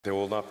There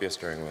will not be a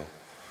steering wheel.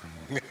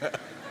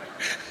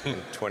 In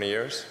 20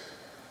 years,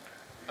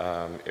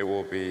 it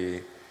will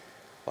be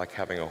like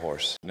having a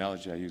horse. The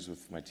analogy I use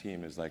with my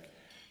team is like,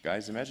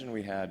 guys, imagine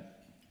we had,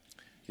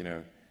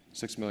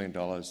 $6 million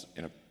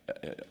in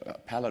a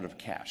pallet of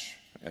cash,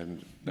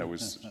 and that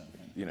was,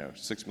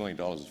 $6 million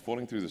is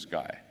falling through the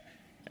sky.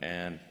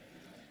 And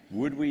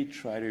would we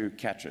try to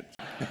catch it?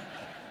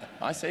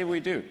 I say we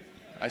do.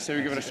 I say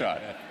we give it a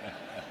shot.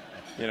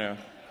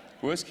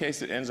 Worst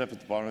case, it ends up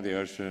at the bottom of the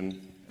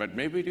ocean, but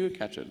maybe we do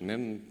catch it and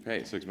then pay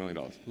 $6 million.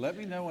 Let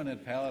me know when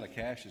that pallet of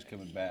cash is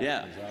coming back.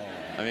 Yeah.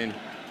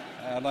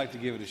 I'd like to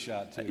give it a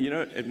shot, too.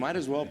 It might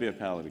as well be a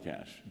pallet of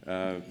cash.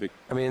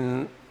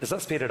 Does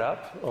that speed it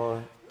up,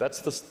 or?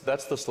 That's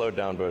the slowed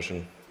down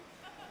version.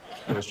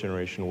 First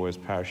generation was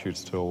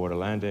parachutes to a water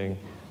landing,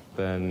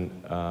 then,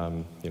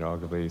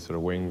 arguably sort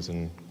of wings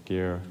and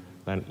gear,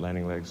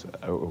 landing legs,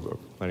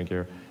 landing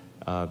gear.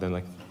 Then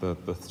like the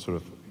sort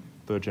of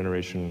third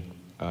generation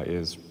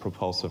is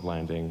propulsive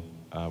landing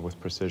with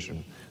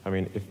precision.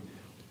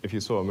 If you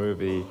saw a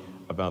movie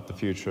about the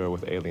future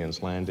with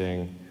aliens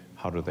landing,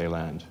 how do they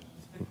land?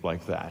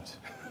 Like that.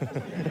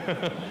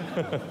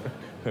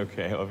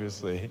 Okay,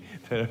 obviously,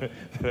 they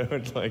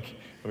don't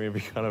it'd be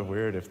kind of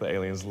weird if the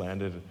aliens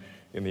landed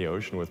in the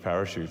ocean with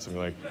parachutes and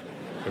be like,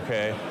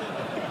 okay,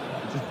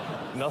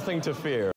 nothing to fear.